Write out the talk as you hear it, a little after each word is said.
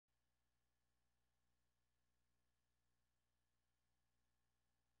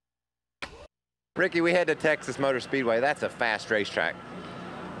Ricky, we head to Texas Motor Speedway. That's a fast racetrack.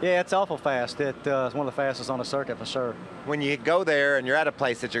 Yeah, it's awful fast. It's one of the fastest on the circuit for sure. When you go there and you're at a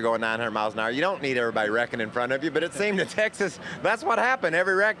place that you're going 900 miles an hour, you don't need everybody wrecking in front of you, but it seemed to Texas, that's what happened.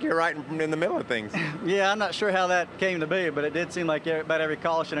 Every wreck, you're right in the middle of things. Yeah, I'm not sure how that came to be, but it did seem like about every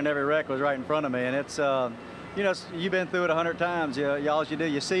caution and every wreck was right in front of me. And it's, you know, you've been through it 100 times. All you do,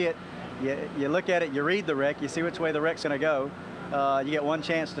 you see it, you look at it, you read the wreck, you see which way the wreck's going to go. You get one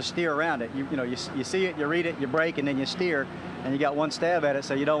chance to steer around it. You see it, you read it, you brake, and then you steer, and you got one stab at it.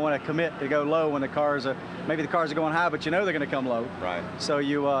 So you don't want to commit to go low when the cars are, maybe the cars are going high, but you know they're going to come low. Right. So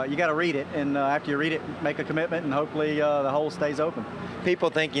you got to read it, and after you read it, make a commitment, and hopefully the hole stays open. People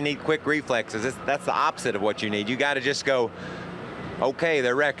think you need quick reflexes. That's the opposite of what you need. You got to just go, okay,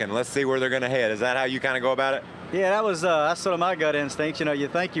 they're wrecking. Let's see where they're going to head. Is that how you kind of go about it? Yeah, that's sort of my gut instinct. You know, you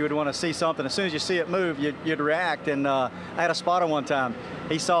think you would want to see something. As soon as you see it move, you'd react. And I had a spotter one time.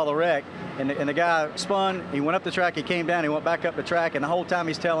 He saw the wreck, and the guy spun. He went up the track. He came down. He went back up the track. And the whole time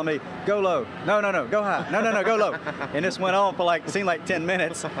he's telling me, go low. No, go high. No, go low. And this went on for seemed like 10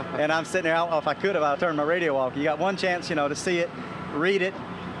 minutes. And I'm sitting there. I don't know if I could have. I turned my radio off. You got one chance, you know, to see it, read it,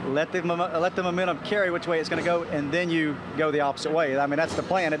 let the momentum carry which way it's going to go, and then you go the opposite way. I mean, that's the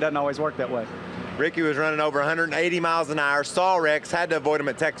plan. It doesn't always work that way. Ricky was running over 180 miles an hour, saw wrecks, had to avoid them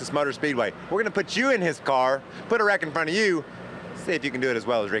at Texas Motor Speedway. We're going to put you in his car, put a wreck in front of you, see if you can do it as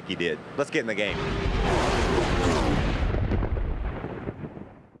well as Ricky did. Let's get in the game.